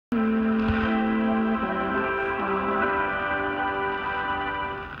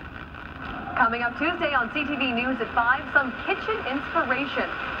Coming up Tuesday on CTV News at 5, some kitchen inspiration.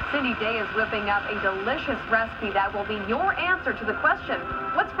 Cindy Day is whipping up a delicious recipe that will be your answer to the question,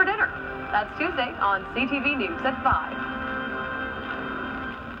 what's for dinner? That's Tuesday on CTV News at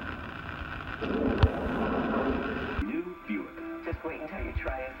 5. New Buick. Just wait until you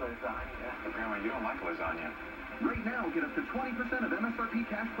try his lasagna. Apparently you don't like lasagna. Right now, get up to 20% of MSRP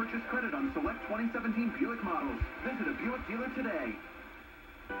cash purchase credit on select 2017 Buick models. Visit a Buick dealer today.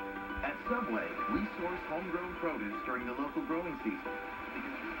 At Subway, we source homegrown produce during the local growing season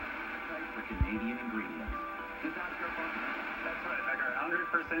because we're right for Canadian ingredients. That's right, Becker. 100%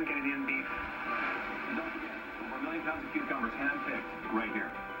 Canadian beef. And don't forget, over 1 million pounds of cucumbers hand-picked right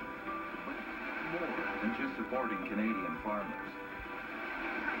here. But more than just supporting Canadian farmers.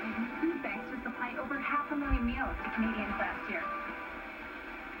 Food banks to supply over 500,000 meals to Canadians last year.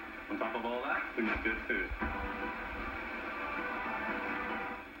 On top of all that, we need good food.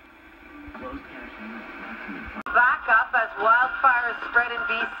 Back up as wildfires spread in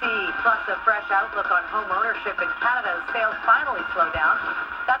BC, plus a fresh outlook on home ownership in Canada as sales finally slow down.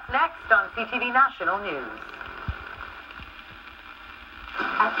 That's next on CTV National News.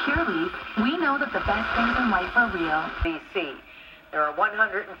 At Pure Leaf, we know that the best things in life are real. BC. There are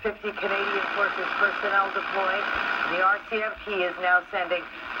 150 Canadian Forces personnel deployed. The RCMP is now sending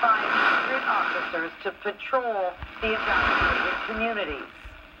 500 officers to patrol the evacuated communities.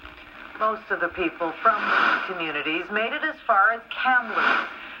 Most of the people from these communities made it as far as Kamloops,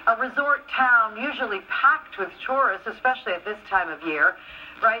 a resort town usually packed with tourists, especially at this time of year.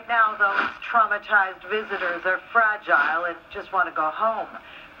 Right now, those traumatized visitors are fragile and just want to go home.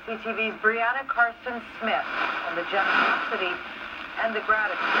 CTV's Brianna Carson-Smith on the generosity and the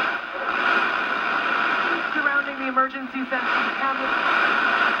gratitude Surrounding the emergency center in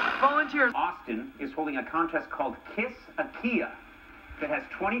Kamloops, volunteers. Austin is holding a contest called Kiss a Kia that has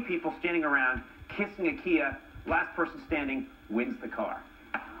 20 people standing around kissing a Kia. Last person standing wins the car.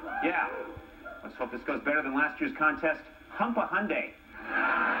 Yeah, let's hope this goes better than last year's contest. Hump a Hyundai.